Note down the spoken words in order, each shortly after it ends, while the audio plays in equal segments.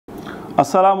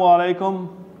Assalamu alaikum.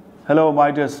 Hello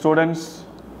my dear students.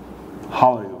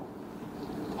 How are you?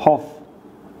 Hope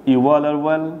you all are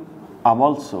well. I'm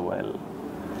also well.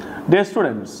 Dear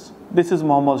students, this is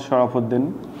Sharaf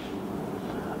Uddin,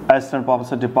 Assistant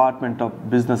Professor, Department of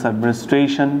Business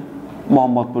Administration,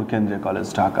 Mohammadpur, Kendriya College,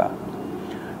 Dhaka.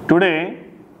 Today,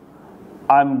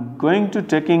 I'm going to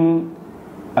taking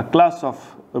a class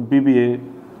of BBA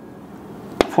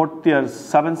 4th year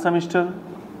 7th semester,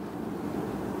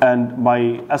 and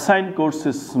my assigned course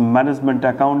is Management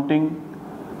Accounting,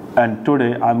 and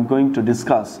today I'm going to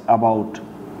discuss about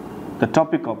the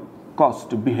topic of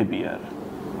cost behavior.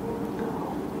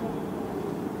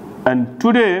 And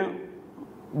today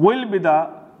will be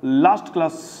the last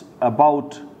class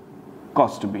about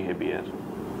cost behavior.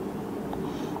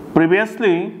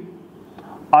 Previously,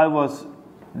 I was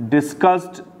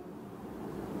discussed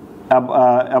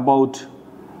about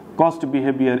cost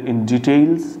behavior in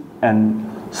details and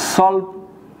solve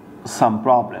some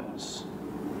problems.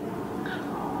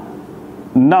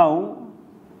 Now,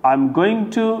 I'm going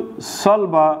to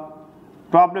solve a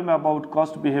problem about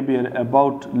cost behavior,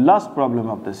 about last problem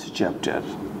of this chapter.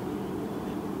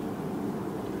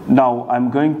 Now, I'm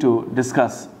going to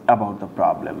discuss about the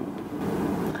problem.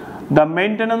 The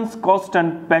maintenance cost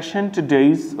and patient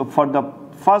days for the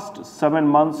first 7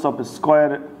 months of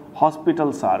Square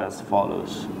hospitals are as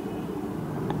follows.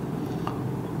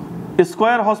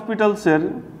 Square hospitals এর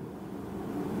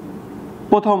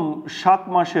প্রথম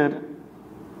 7 মাসের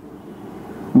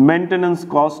maintenance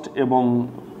cost এবং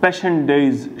patient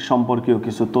days সম্পর্কিত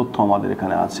কিছু তথ্য আমাদের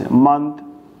এখানে আছে। Month,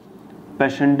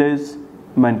 patient days,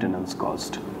 maintenance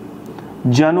cost.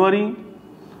 January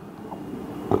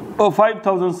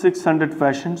 5600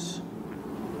 patients,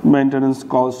 maintenance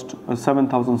cost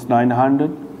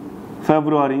 7900.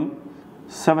 February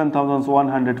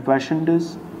 7100 patient days,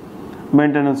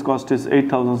 maintenance cost is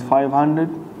 8500.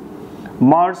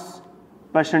 March,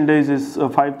 patient days is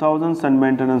 5000 and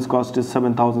maintenance cost is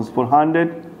 7400.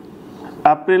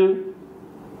 April,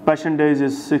 patient days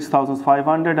is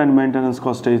 6500 and maintenance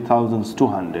cost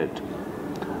 8200.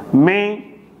 May,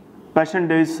 patient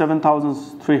days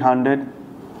 7300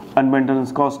 and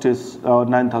maintenance cost is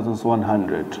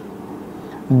 9100.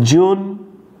 June,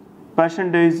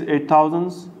 patient days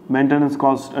 8000, maintenance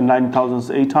cost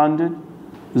 9800.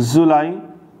 July,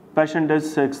 patient days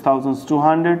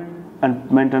 6200 and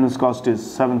maintenance cost is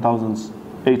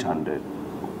 7800.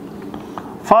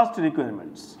 First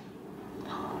requirements.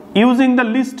 Using the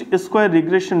least square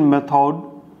regression method,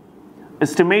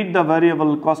 estimate the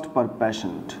variable cost per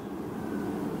patient.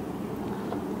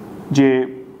 যে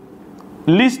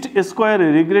list square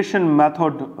regression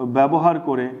method ব্যবহার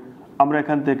করে আমরা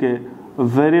এখান থেকে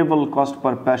variable cost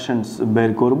per patients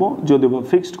বের করব। যদিও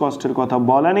fixed কস্টের কথা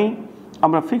বলা নেই,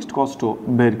 আমরা ফিক্সড কস্টও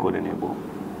বের করে নেব।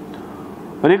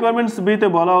 রিকোয়ারমেন্টস বি তে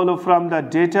বলা হলো from the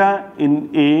data in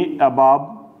a above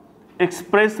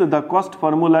express the cost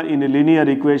formula in a linear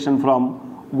equation from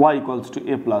y equals to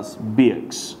a plus bx।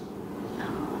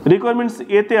 Requirements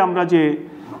এতে আমরা যে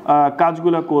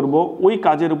কাজগুলো করব, ওই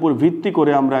কাজের উপর ভিত্তি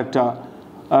করে আমরা একটা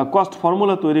কস্ট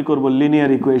ফর্মুলা তৈরি করব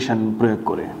লিনিয়ার ইকুয়েশন প্রয়োগ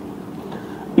করে।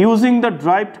 Using the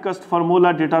derived cost formula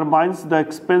determines the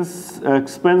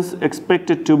expense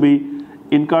expected to be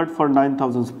incurred for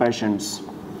 9000 patients.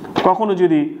 কখনো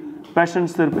যদি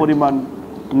পেশেন্টসের পরিমাণ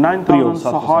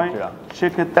 9000 হয়,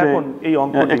 সেক্ষেত্রে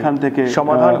এখান থেকে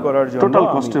সমাধান করার জন্য টোটাল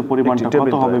কস্টের পরিমাণটা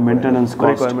কত হবে, মেইনটেনেন্স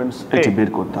কস্ট এটি বের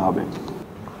করতে হবে।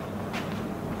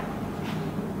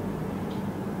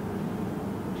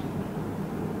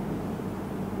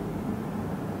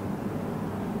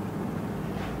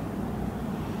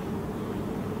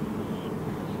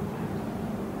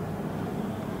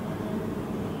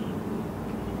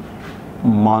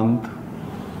 Month,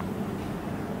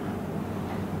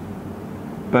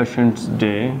 patient's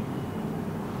day,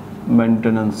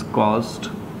 maintenance cost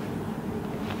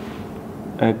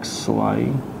xy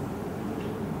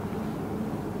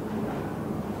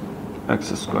x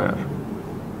square.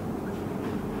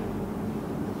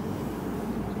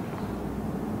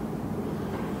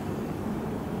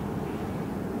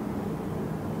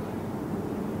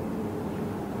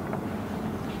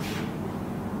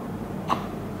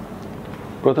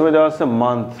 প্রথমে দেওয়া আছে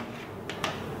মান্থ,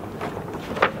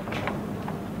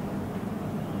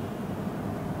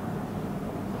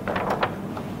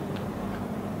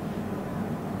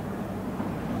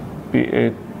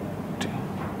 PAT,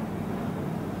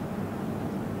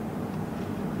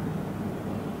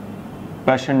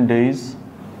 patient days,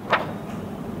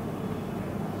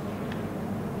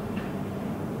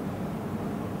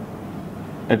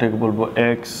 এটাকে বলবো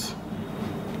x,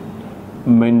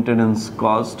 maintenance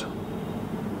cost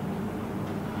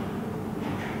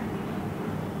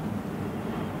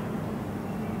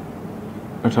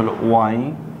এটা হলো ওয়াই,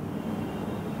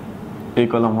 এই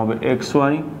কলাম হবে এক্স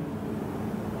ওয়াই,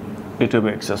 এটা হবে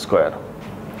এক্স স্কোয়ার।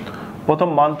 প্রথম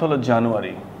মান্থ হলো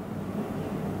জানুয়ারি,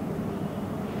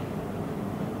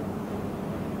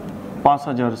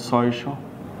 5,600,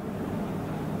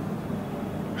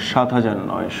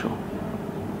 7,900।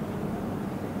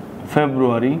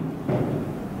 ফেব্রুয়ারি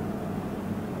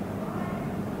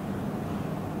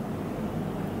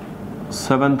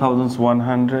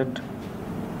 7,100,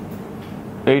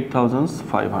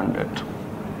 8,500।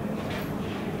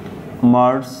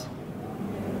 March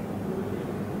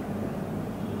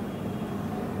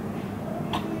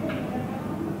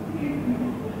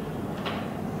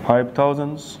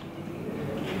 5,000,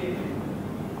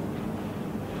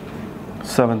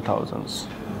 7,000।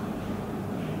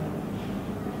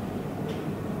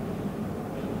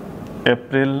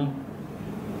 April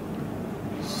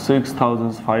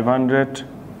 6,500,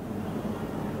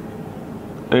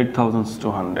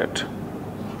 8,200।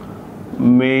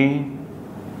 May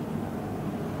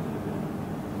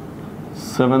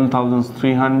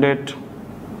 7,300,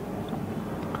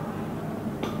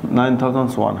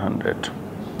 9,100।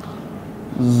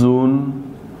 June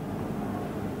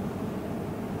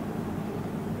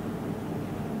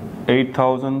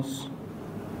 8,000,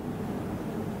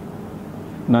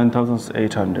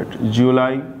 9,800।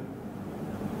 July 8,000।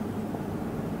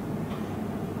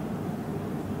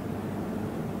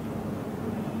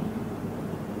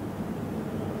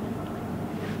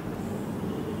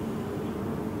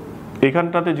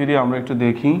 এখানটাতে যদি আমরা একটু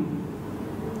দেখি,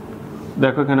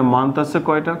 দেখো এখানে মান্থ আছে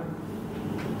কয়টা,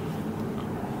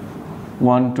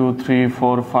 1 2 3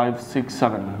 4 5 6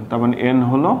 7, তার মানে n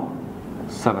হলো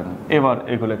 7। এবার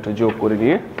এগুলো একটু যোগ করে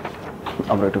দিয়ে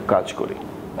আমরা একটু কাজ করি।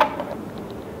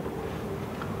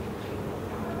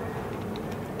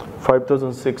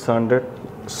 5,600,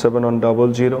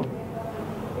 7,100,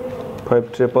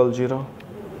 5,000,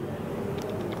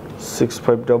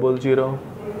 6,500,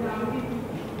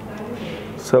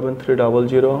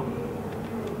 7,300,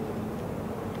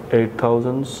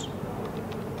 8,000,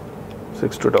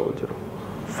 6,200,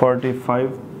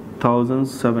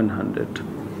 45,700।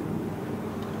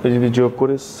 যদি যোগ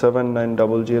করি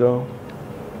 7,900,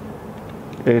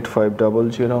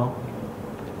 8,500,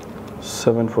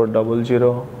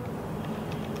 7,400,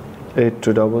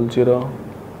 8,200,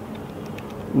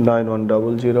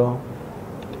 9,100,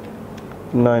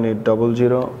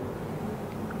 9,800,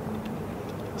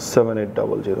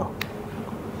 7,800,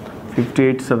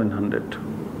 58,700।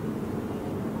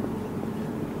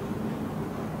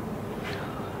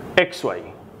 XY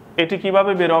এটি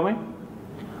কিভাবে বের হবে?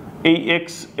 এই x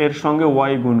এর সঙ্গে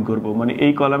y গুণ করব, মানে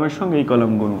এই কলামের সঙ্গে এই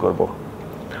কলাম গুণ করব।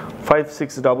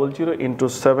 5,600 into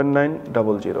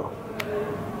 7,900,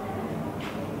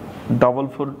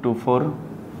 4,424,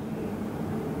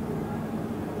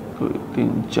 2 3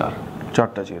 4,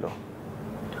 4টা 0।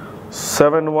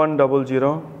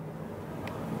 7,100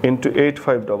 into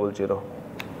 8,500,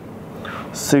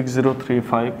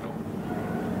 6,035,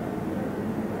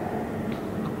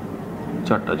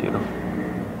 4টা 0।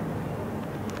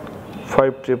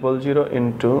 5,000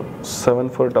 into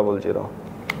 7,400,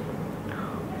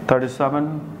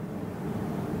 37,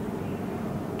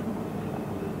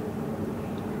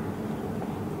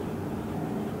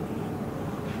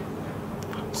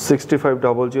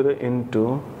 6,500 into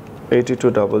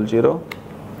 8,200,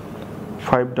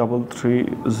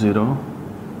 5,330,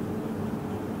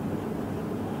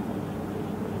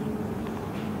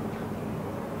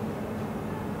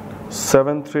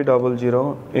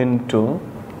 7,300 into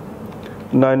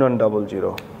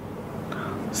 9,100,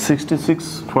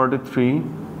 66,43,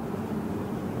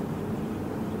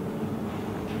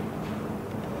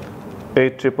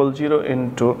 8,000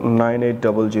 into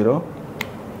 9,800,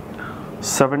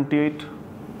 78,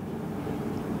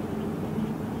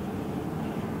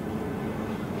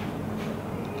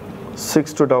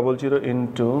 6,200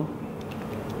 into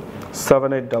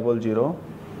 7,800,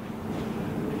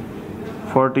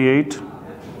 48,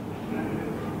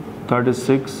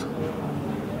 36,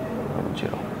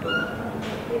 0।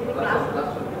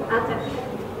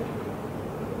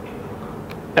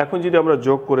 এখন যদি আমরা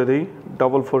যোগ করে দেই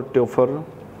 4,424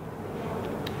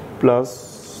 plus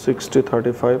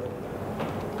 6035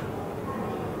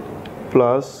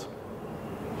 plus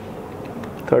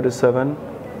 37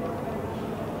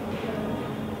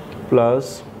 plus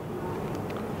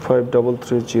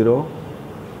 5,330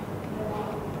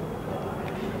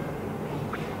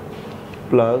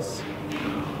 plus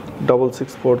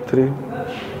 6,643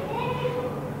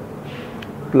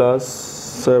 plus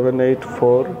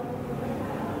 7,840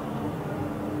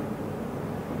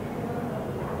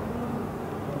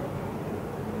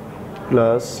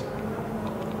 plus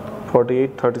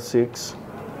 4836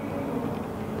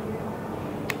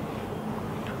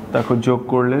 দেখো যোগ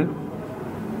করলে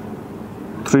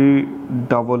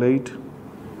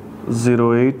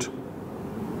 38808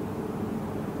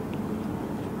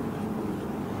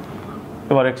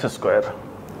 এবার এক্স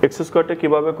স্কোয়ারটা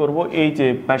কিভাবে করব এই যে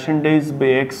পার্সেন্টেজ বে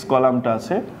এক্স কলামটা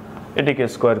আছে এটাকে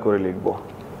স্কোয়ার করে লিখব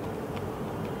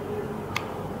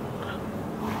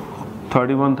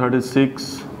 3136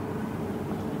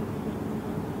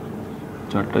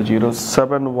 চারটা 0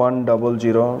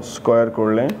 7100 স্কোয়ার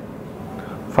করলে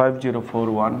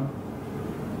 5041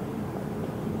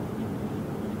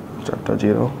 চারটা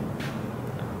 0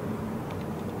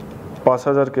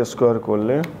 5000 কে স্কোয়ার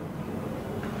করলে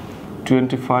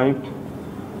 25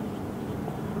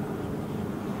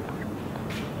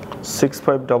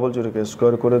 6500 কে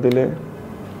স্কোয়ার করে দিলে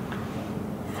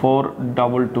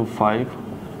 4225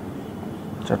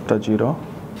 চারটা 0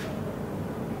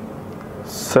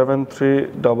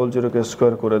 7300 কে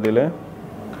স্কোয়ার করে দিলে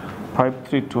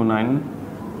 5329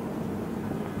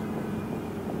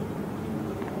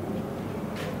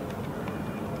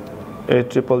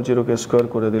 8000 কে স্কোয়ার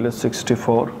করে দিলে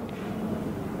 64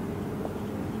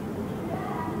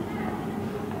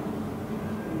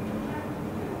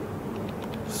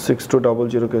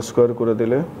 6200 কে স্কোয়ার করে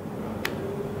দিলে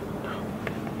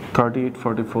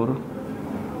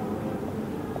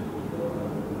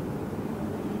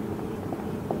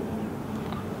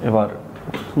 3844 এবার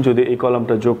যদি এই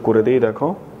কলামটা যোগ করে দেই দেখো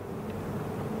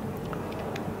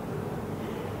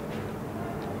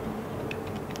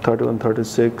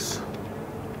 3136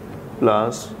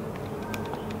 plus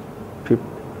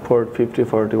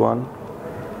 5041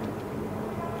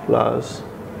 plus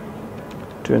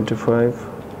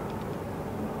 25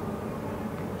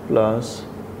 plus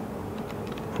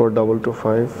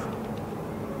 4225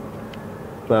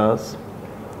 plus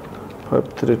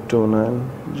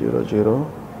 532900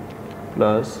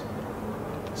 plus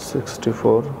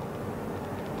 64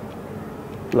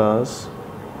 plus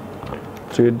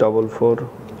 344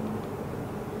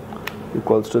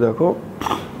 equals to দেখো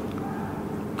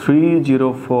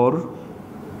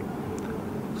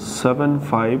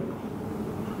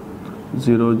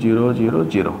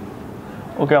 304750000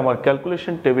 ওকে আমার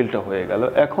ক্যালকুলেশন টেবিলটা হয়ে গেল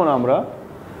এখন আমরা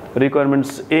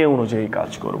রিকোয়ারমেন্টস এ অনুযায়ী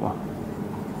কাজ করব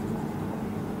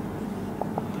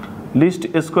লিস্ট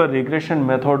স্কোয়ার রিগ্রেশন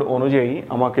মেথড অনুযায়ী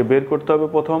আমাকে বের করতে হবে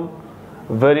প্রথম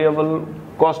variable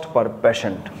cost per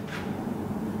patient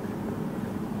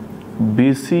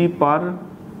BC পার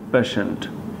পেশেন্ট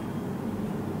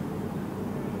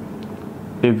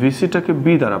এই ভিসিটাকে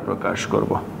বি দ্বারা প্রকাশ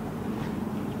করব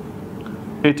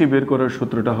এটি বের করার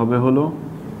সূত্রটা হবে হলো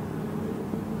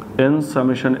n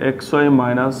summation xy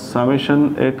minus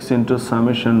summation x into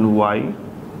summation y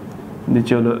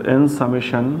নিচে হলো n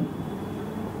summation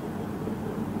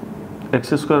x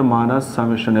square minus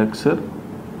summation x এর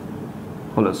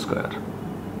whole square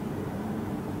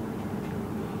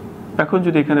এখন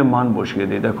যদি এখানে মান বসিয়ে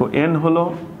দিই দেখো n হলো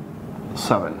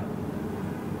 7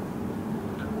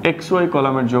 xy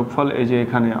কলামের যোগফল এই যে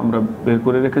এখানে আমরা বের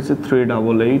করে রেখেছি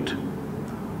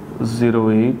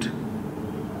 38808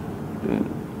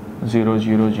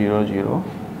 0000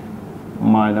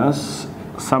 minus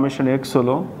summation x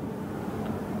হলো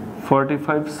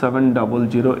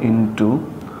 45700 into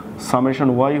summation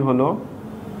y হলো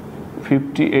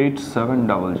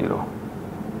 58700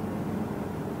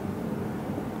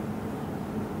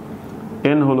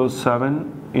 n হলো 7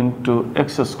 into x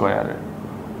square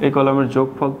এই কলামের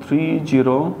যোগফল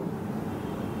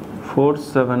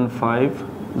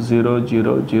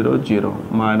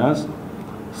 304750000 minus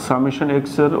summation x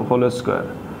এর whole square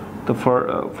তো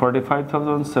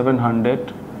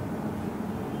 45700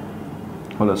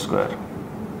 whole square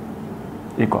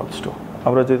equals to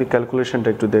আমরা যদি ক্যালকুলেশনটা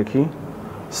একটু দেখি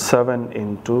 7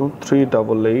 into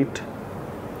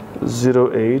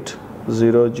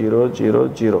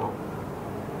 388080000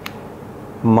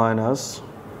 minus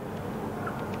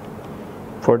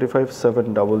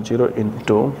 45700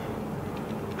 into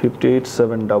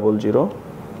 58700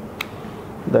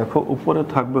 দেখো উপরে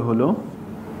থাকবে হলো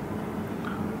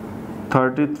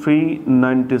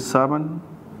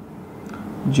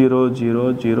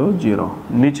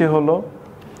 33970000 নিচে হলো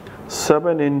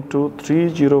 7 into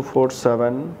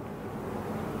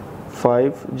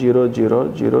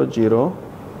 304750000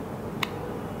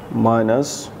 minus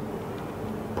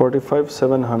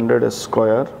 45700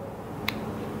 স্কয়ার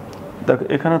দেখো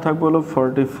এখানে থাকবে হলো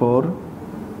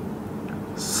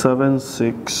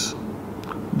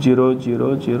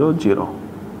 44760000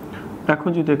 এখন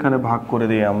যদি এখানে ভাগ করে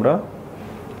দিই আমরা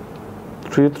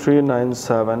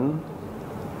 3397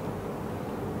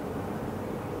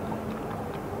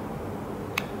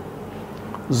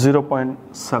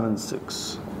 0.76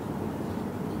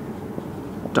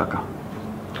 টাকা।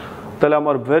 তাহলে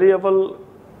আমার ভেরিয়েবল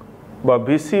বা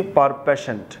ভিসি পার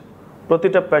পেশেন্ট,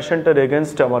 প্রতিটা পেশেন্টের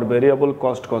এগেনস্টে আমার ভেরিয়েবল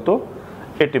কস্ট কত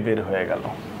এটি বের হয়ে গেল।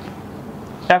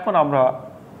 এখন আমরা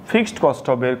ফিক্সড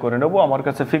কস্টটা বের করে নেব। আমার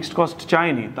কাছে ফিক্সড কস্ট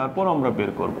চাইনি, তারপর আমরা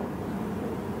বের করব।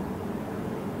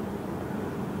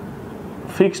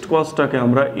 ফিক্সড কস্টটাকে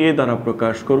আমরা এ দ্বারা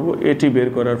প্রকাশ করব। এটি বের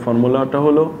করার ফর্মুলাটা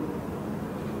হলো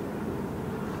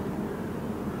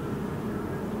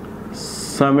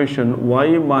summation y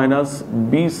minus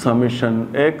B summation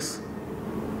x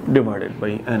divided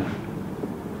by n।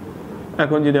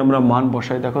 এখন যদি আমরা মান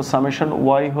বসাই, দেখো সামেশন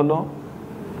y হলো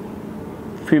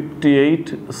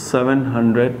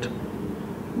 58,700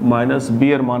 মাইনাস বি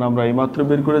এর মান আমরা এইমাত্র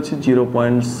বের করেছি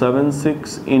 0.76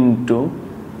 ইন্টু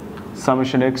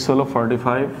সামেশন এক্স হলো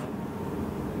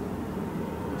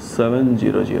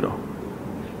 45,700,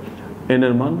 n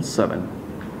এর মান 7।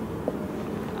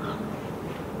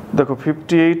 দেখো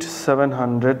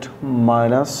 58,700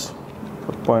 মাইনাস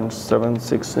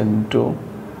 0.76 ইন্টু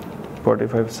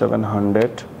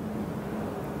 45,700,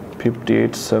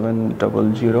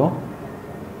 58,700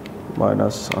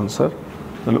 মাইনাস আনসার।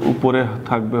 তাহলে উপরে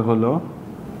থাকবে হলো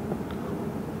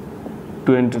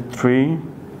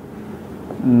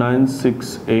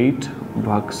 23,968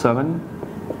 ভাগ 7,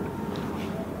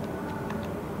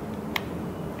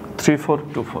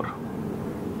 3424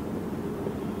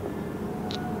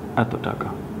 এত টাকা।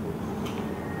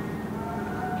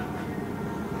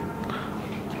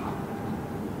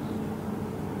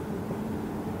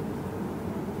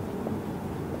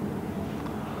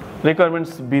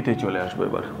 রিকোয়ারমেন্টস বি তে চলে আসবে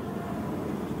এবার।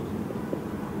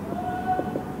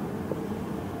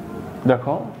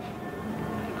 দেখো,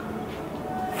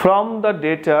 from the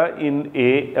data in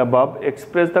A above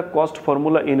express the cost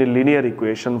formula in a linear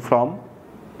equation from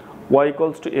y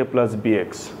equals to a plus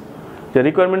bx। যে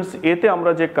রিকোয়ারমেন্টস এ তে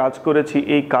আমরা যে কাজ করেছি,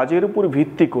 এই কাজের উপর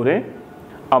ভিত্তি করে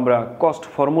আমরা কস্ট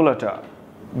ফর্মুলাটা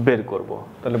বের করব।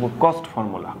 তাহলে cost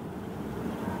formula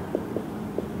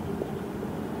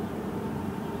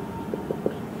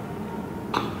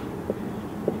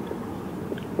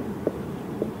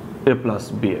a plus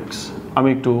bx। আমি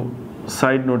একটু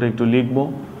সাইড নোটে একটু লিখব।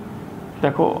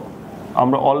 দেখো,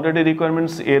 আমরা অলরেডি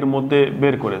রিকোয়ারমেন্টস এর মধ্যে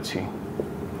বের করেছি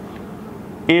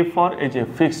এ ফর এই যে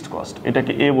ফিক্সড কস্ট,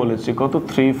 এটাকে এ বলেছি কত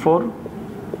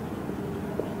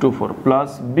 3424 প্লাস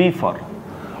বি ফর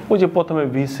ওই যে প্রথমে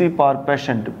ভিসি পার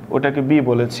পেশেন্ট, ওটাকে বি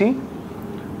বলেছি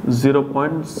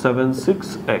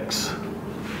 0.76x।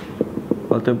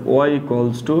 অতএব y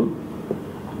equals to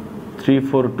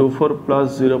 3424 plus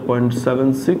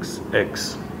 0.76x।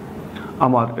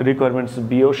 আমার রিকোয়ারমেন্টস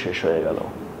বিও শেষ হয়ে গেল।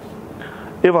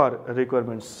 এবার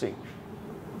রিকোয়ারমেন্টস সি।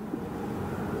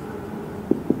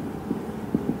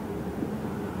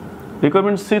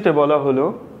 রিকোয়ারমেন্টস সি তে বলা হলো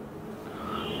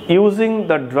ইউজিং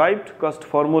দ্য ড্রাইভড কস্ট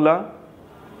ফর্মুলা।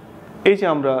 এই যে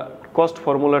আমরা কস্ট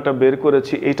ফর্মুলাটা বের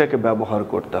করেছি, এইটাকে ব্যবহার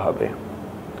করতে হবে।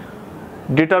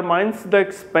 determines the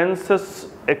expenses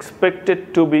expected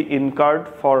to be incurred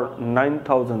for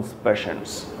 9,000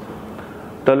 patients।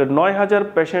 তাহলে 9,000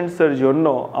 পেশেন্টসের জন্য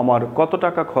আমার কত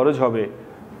টাকা খরচ হবে,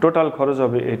 টোটাল খরচ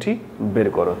হবে, এটি বের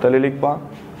করো। তাহলে লিখবা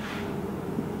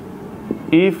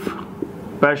if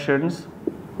patients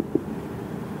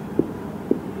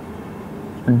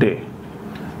day,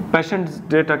 patients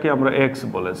ডেটাকে আমরা x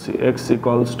বলেছি, x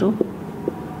equals to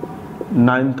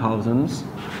 9,000,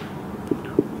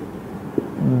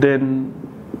 then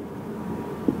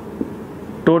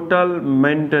total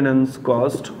maintenance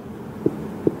cost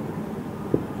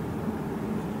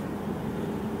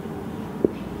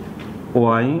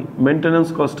y, maintenance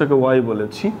কস্টটাকে y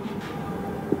বলেছি,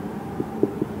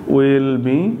 will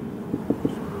be,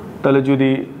 তাহলে যদি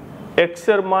x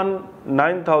এর মান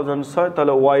 9,000 হয়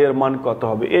তাহলে y এর মান কত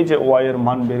হবে। এই যে y এর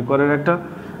মান বের করার একটা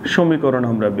সমীকরণ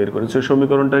আমরা বের করেছি,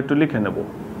 সমীকরণটা একটু লিখে নেব।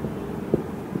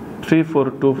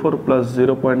 3424 plus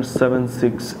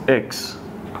 0.76x।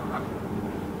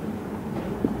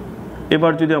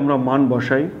 এবার যদি আমরা মান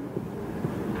বসাই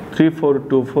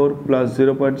 3424 plus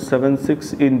 0.76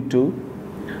 into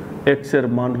x এর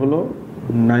মান হলো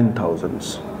 9,000,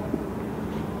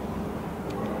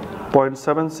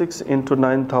 0.76 into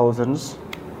 9,000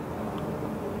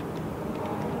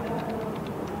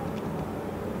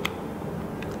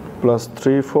 plus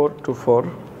 3424,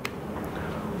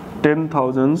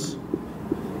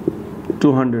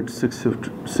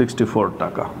 10,264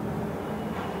 টাকা।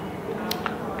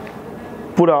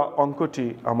 পুরা অঙ্কটি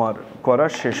আমার করা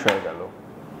শেষ হয়ে গেল।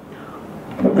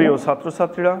 প্রিয়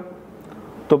ছাত্রছাত্রীরা,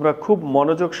 তোমরা খুব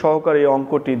মনোযোগ সহকারে এই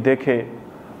অঙ্কটি দেখে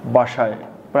বাসায়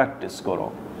প্র্যাকটিস করো।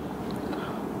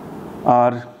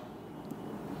 আর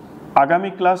আগামী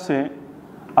ক্লাসে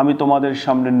আমি তোমাদের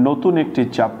সামনে নতুন একটি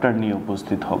চ্যাপ্টার নিয়ে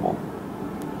উপস্থিত হব।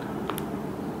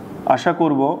 আশা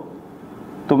করব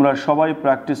তোমরা সবাই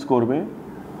প্র্যাকটিস করবে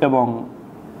এবং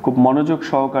খুব মনোযোগ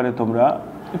সহকারে তোমরা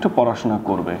একটু পড়াশোনা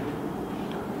করবে।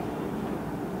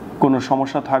 কোনো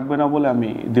সমস্যা থাকবে না বলে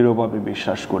আমি দৃঢ়ভাবে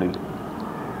বিশ্বাস করি।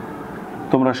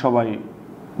 তোমরা সবাই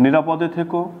নিরাপদে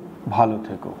থেকো, ভালো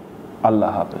থেকো।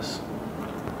 আল্লাহ হাফেজ।